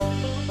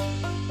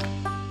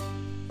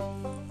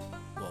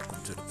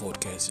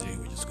today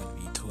we're just going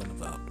to be talking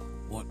about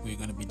what we're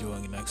going to be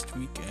doing next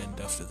week, and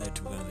after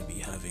that we're going to be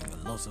having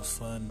a lot of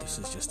fun. This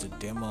is just a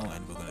demo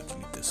and we're going to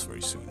delete this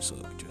very soon, so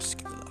just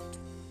keep it up.